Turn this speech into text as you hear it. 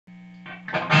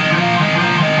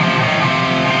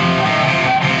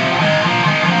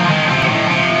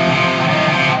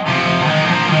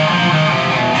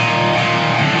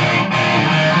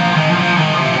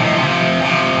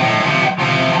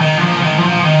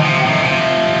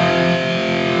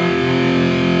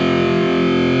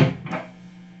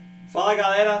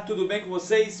tudo bem com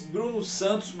vocês? Bruno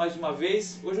Santos mais uma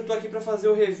vez. Hoje eu tô aqui para fazer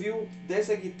o review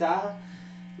dessa guitarra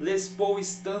Les Paul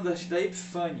Standard da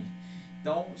Epiphone.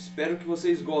 Então espero que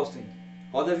vocês gostem.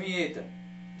 Roda a vinheta.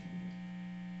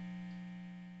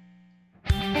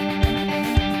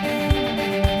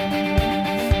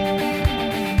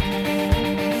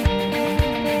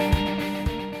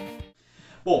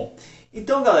 Bom,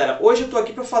 então galera, hoje eu tô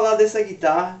aqui para falar dessa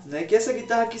guitarra, né? Que essa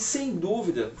guitarra aqui, sem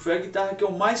dúvida, foi a guitarra que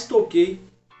eu mais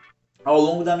toquei ao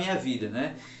longo da minha vida,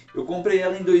 né? Eu comprei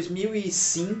ela em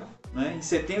 2005, né? Em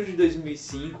setembro de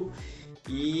 2005,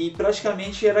 e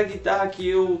praticamente era a guitarra que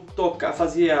eu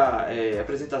fazia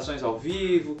apresentações ao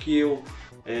vivo, que eu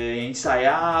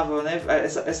ensaiava, né?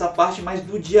 Essa parte mais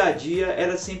do dia a dia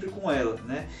era sempre com ela,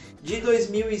 né? De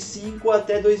 2005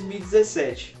 até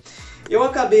 2017. Eu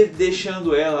acabei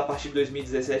deixando ela a partir de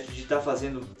 2017 de estar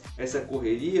fazendo essa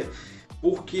correria,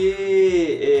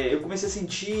 porque eu comecei a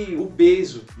sentir o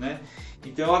peso, né?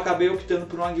 Então eu acabei optando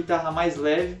por uma guitarra mais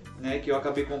leve, né? Que eu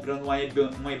acabei comprando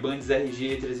uma Ibanez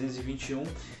RG 321.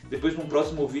 Depois no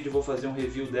próximo vídeo eu vou fazer um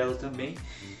review dela também.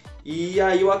 E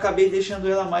aí eu acabei deixando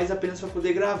ela mais apenas para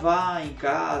poder gravar em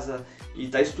casa e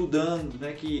estar estudando,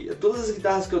 né? Que todas as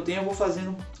guitarras que eu tenho eu vou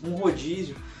fazendo um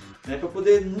rodízio, né, para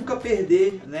poder nunca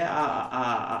perder, né,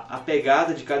 a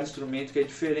pegada de cada instrumento, que é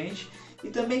diferente, e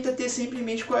também ter sempre em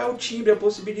mente qual é o timbre, a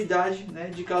possibilidade, né,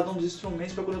 de cada um dos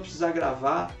instrumentos, para quando eu precisar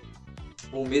gravar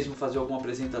ou mesmo fazer alguma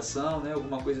apresentação, né,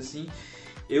 alguma coisa assim,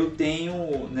 eu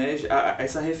tenho, né,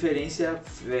 essa referência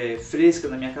fresca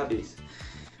na minha cabeça.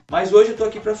 Mas hoje eu estou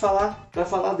aqui para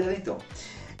falar dela então.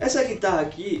 Essa guitarra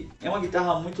aqui é uma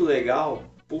guitarra muito legal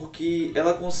porque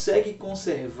ela consegue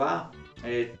conservar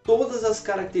todas as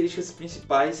características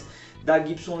principais da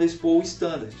Gibson Les Paul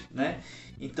Standard, né?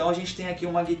 Então a gente tem aqui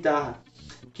uma guitarra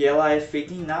que ela é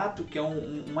feita em nato, que é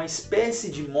uma espécie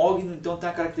de mogno, então tem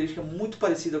uma característica muito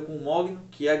parecida com o mogno,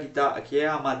 que é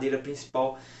a madeira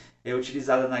principal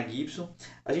utilizada na Gibson.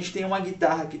 A gente tem uma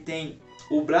guitarra que tem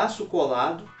o braço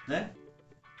colado, né?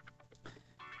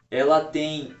 Ela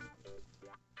tem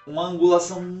uma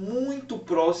angulação muito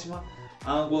próxima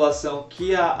à angulação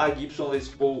que a Gibson Les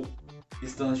Paul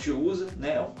Standard usa,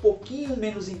 né? É um pouquinho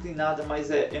menos inclinada,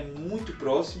 mas é muito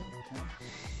próximo, né?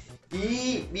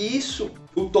 E isso,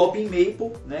 o top em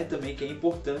maple, né? Também, que é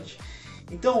importante.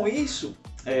 Então isso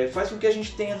faz com que a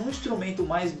gente tenha num instrumento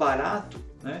mais barato,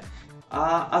 né,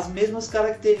 as mesmas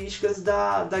características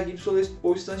da Gibson Les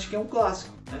Paul Standard, que é um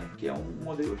clássico, né? Que é um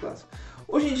modelo clássico.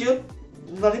 Hoje em dia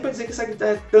não dá nem para dizer que essa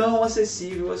guitarra é tão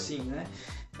acessível assim, né?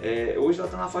 Hoje ela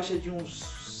está na faixa de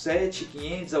uns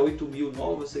 7.500 a 8.000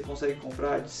 nova, você consegue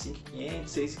comprar de 5.500,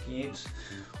 6.500,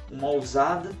 uma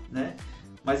usada, né?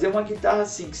 Mas é uma guitarra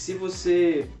assim que, se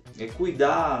você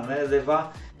cuidar, né,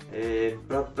 levar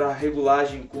para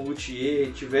regulagem com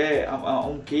luthier, tiver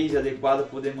um case adequado para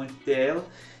poder manter ela,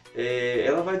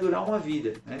 ela vai durar uma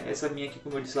vida, né? Essa minha aqui,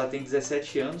 como eu disse, ela tem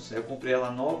 17 anos, eu comprei ela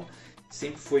nova,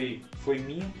 sempre foi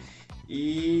minha,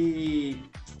 e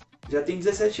já tem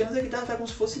 17 anos, a guitarra está como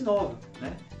se fosse nova,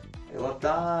 né? Ela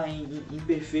está em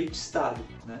perfeito estado,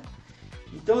 né?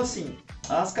 Então assim,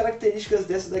 as características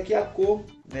dessa daqui, a cor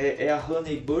é a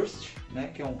Honey Burst,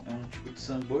 né? Que é um tipo de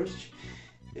Sunburst.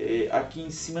 Aqui em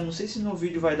cima, não sei se no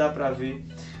vídeo vai dar para ver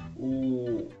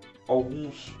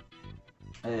alguns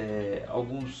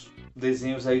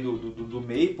desenhos aí do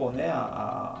maple, né?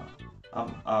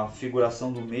 A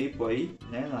figuração do maple aí,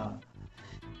 né?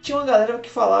 Tinha uma galera que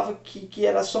falava que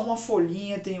era só uma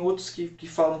folhinha, tem outros que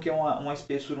falam que é uma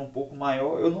espessura um pouco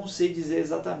maior. Eu não sei dizer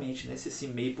exatamente, né, se esse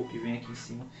maple que vem aqui em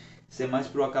cima, se é mais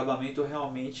para o acabamento ou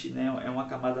realmente, né, é uma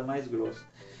camada mais grossa.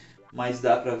 Mas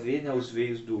dá para ver, né, os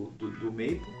veios do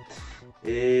maple.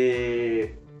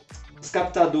 Os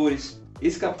captadores,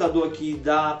 esse captador aqui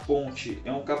da ponte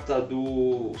é um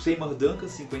captador Seymour Duncan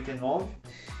 59.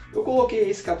 Eu coloquei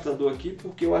esse captador aqui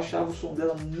porque eu achava o som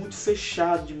dela muito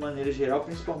fechado de maneira geral,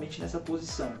 principalmente nessa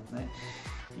posição, né?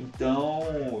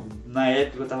 Então, na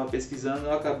época eu estava pesquisando,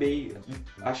 eu acabei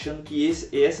achando que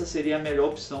essa seria a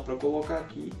melhor opção para colocar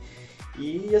aqui.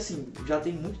 E assim, já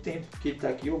tem muito tempo que ele está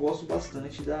aqui, eu gosto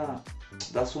bastante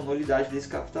da sonoridade desse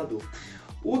captador.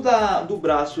 O do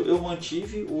braço eu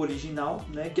mantive o original,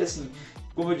 né? Que assim,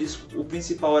 como eu disse, o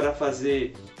principal era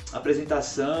fazer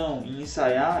apresentação e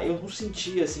ensaiar, eu não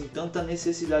sentia assim tanta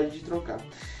necessidade de trocar.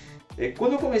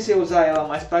 Quando eu comecei a usar ela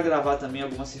mais para gravar também, em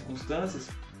algumas circunstâncias,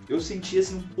 eu sentia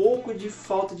assim um pouco de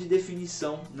falta de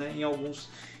definição, né, em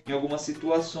algumas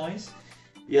situações,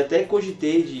 e até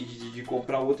cogitei de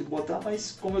comprar outra e botar,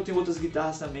 mas como eu tenho outras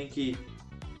guitarras também que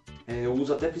eu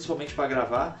uso até principalmente para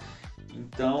gravar,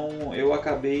 então eu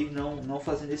acabei não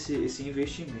fazendo esse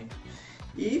investimento.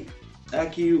 E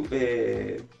aqui o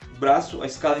braço, a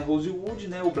escala em rosewood,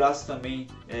 né? O braço também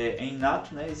é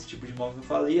inato, né? Esse tipo de móvel que eu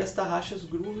falei. E as tarraxas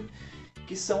groove,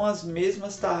 que são as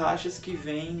mesmas tarraxas que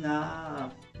vem na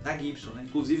Gibson, né?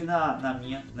 Inclusive na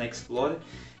minha, na Explorer,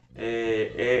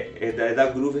 é da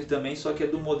Groover também, só que é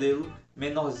do modelo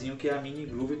menorzinho, que é a Mini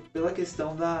Groover, pela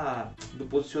questão do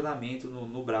posicionamento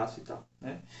no braço e tal,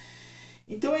 né?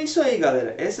 Então é isso aí,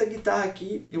 galera. Essa guitarra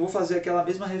aqui, eu vou fazer aquela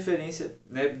mesma referência,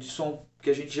 né, de som que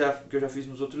eu já fiz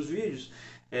nos outros vídeos.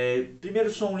 Primeiro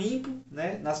som limpo,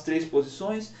 né, nas 3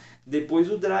 posições, depois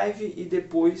o drive e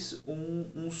depois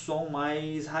um som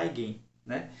mais high gain,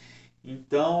 né?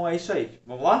 Então é isso aí.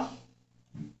 Vamos lá?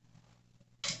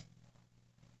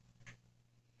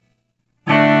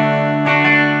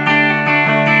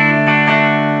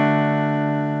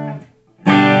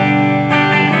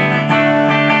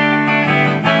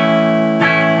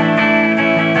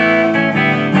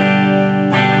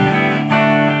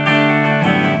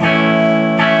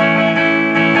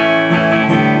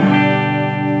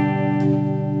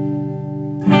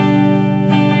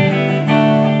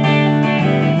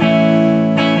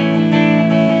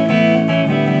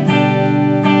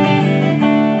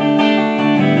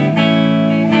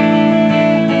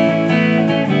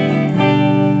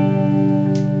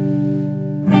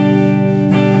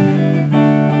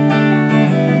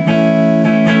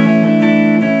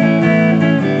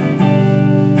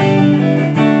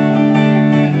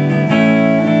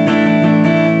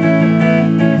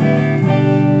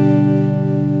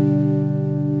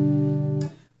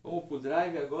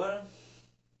 Drive agora.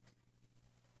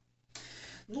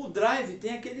 No drive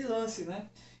tem aquele lance, né?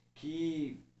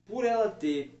 Que por ela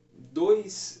ter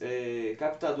 2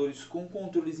 captadores com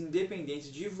controles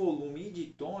independentes de volume e de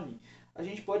tone, a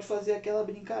gente pode fazer aquela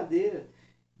brincadeira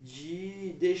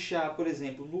de deixar, por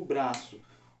exemplo, no braço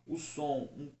o som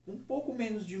um pouco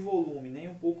menos de volume, nem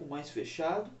um pouco mais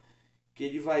fechado, que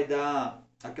ele vai dar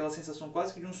aquela sensação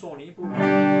quase que de um som limpo.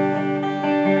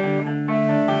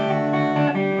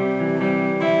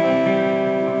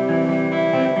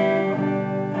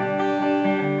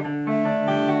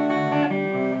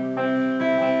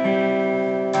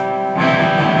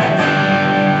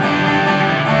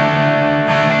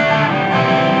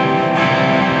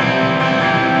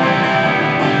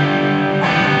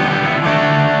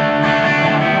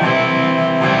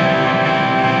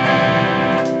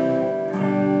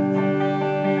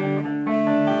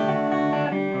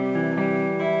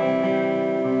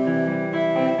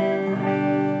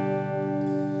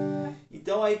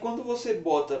 Então aí quando você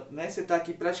bota, né, você está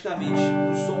aqui praticamente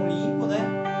no som limpo, né?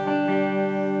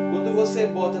 Quando você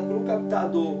bota para o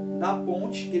captador na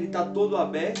ponte, que ele está todo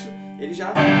aberto, ele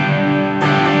já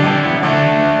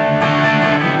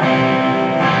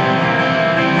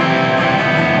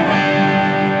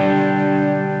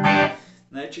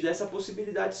te dá essa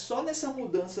possibilidade só nessa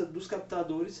mudança dos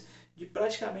captadores de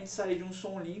praticamente sair de um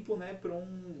som limpo, né, para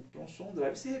um som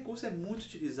drive. Esse recurso é muito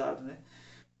utilizado, né,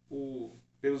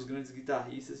 pelos grandes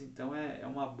guitarristas, então é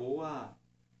uma boa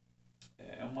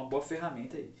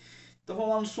ferramenta aí. Então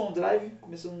vamos lá no som drive,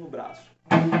 começando no braço.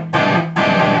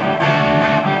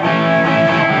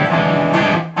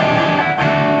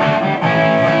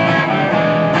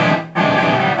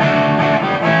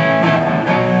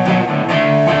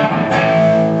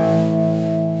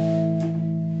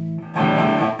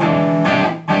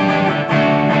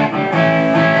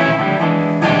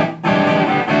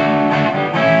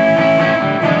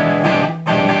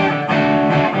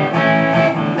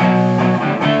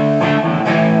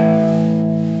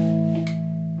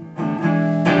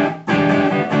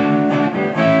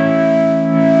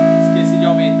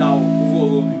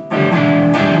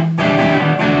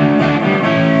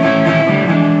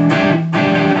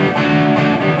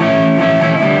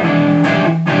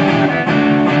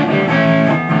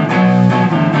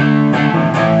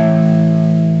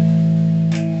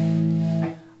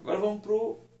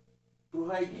 Pro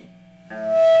high gain.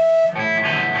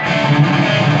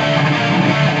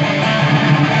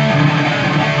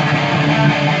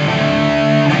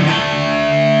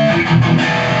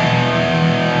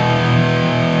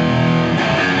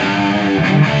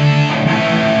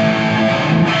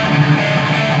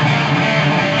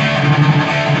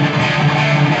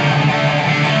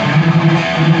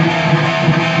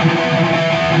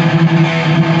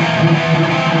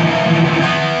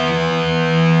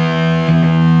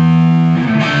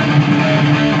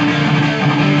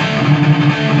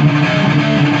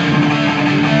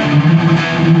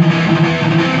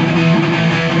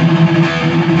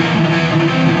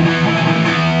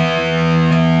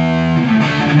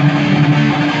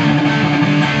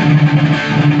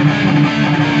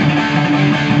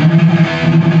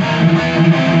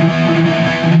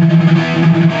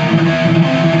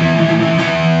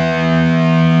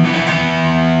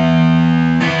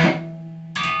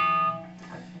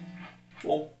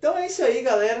 aí,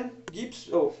 galera.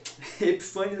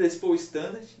 Epiphone Les Paul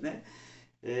Standard, né?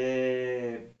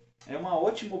 É uma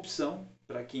ótima opção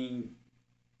para quem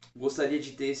gostaria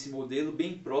de ter esse modelo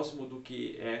bem próximo do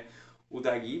que é o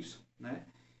da Gibson, né?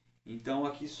 Então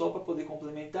aqui só para poder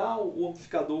complementar, o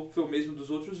amplificador foi o mesmo dos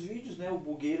outros vídeos, né? O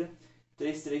Bugueira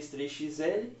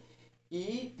 333XL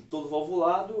e todo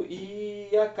valvulado,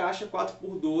 e a caixa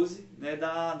 4x12, né,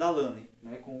 da Lane,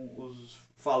 né, com os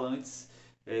falantes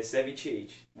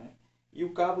 78, né? E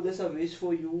o cabo dessa vez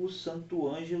foi o Santo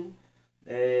Ângelo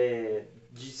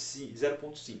de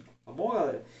 0.5, tá bom,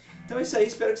 galera? Então é isso aí,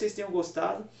 espero que vocês tenham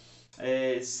gostado.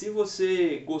 Se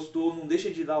você gostou, não deixa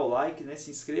de dar o like, né?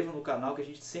 Se inscreva no canal, que a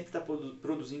gente sempre está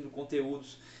produzindo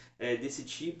conteúdos desse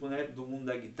tipo, né? Do mundo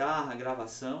da guitarra,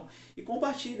 gravação, e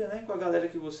compartilha, né, com a galera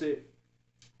que você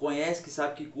conhece, que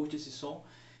sabe, que curte esse som,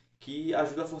 que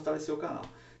ajuda a fortalecer o canal.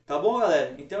 Tá bom,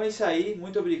 galera? Então é isso aí,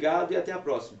 muito obrigado e até a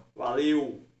próxima.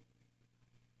 Valeu!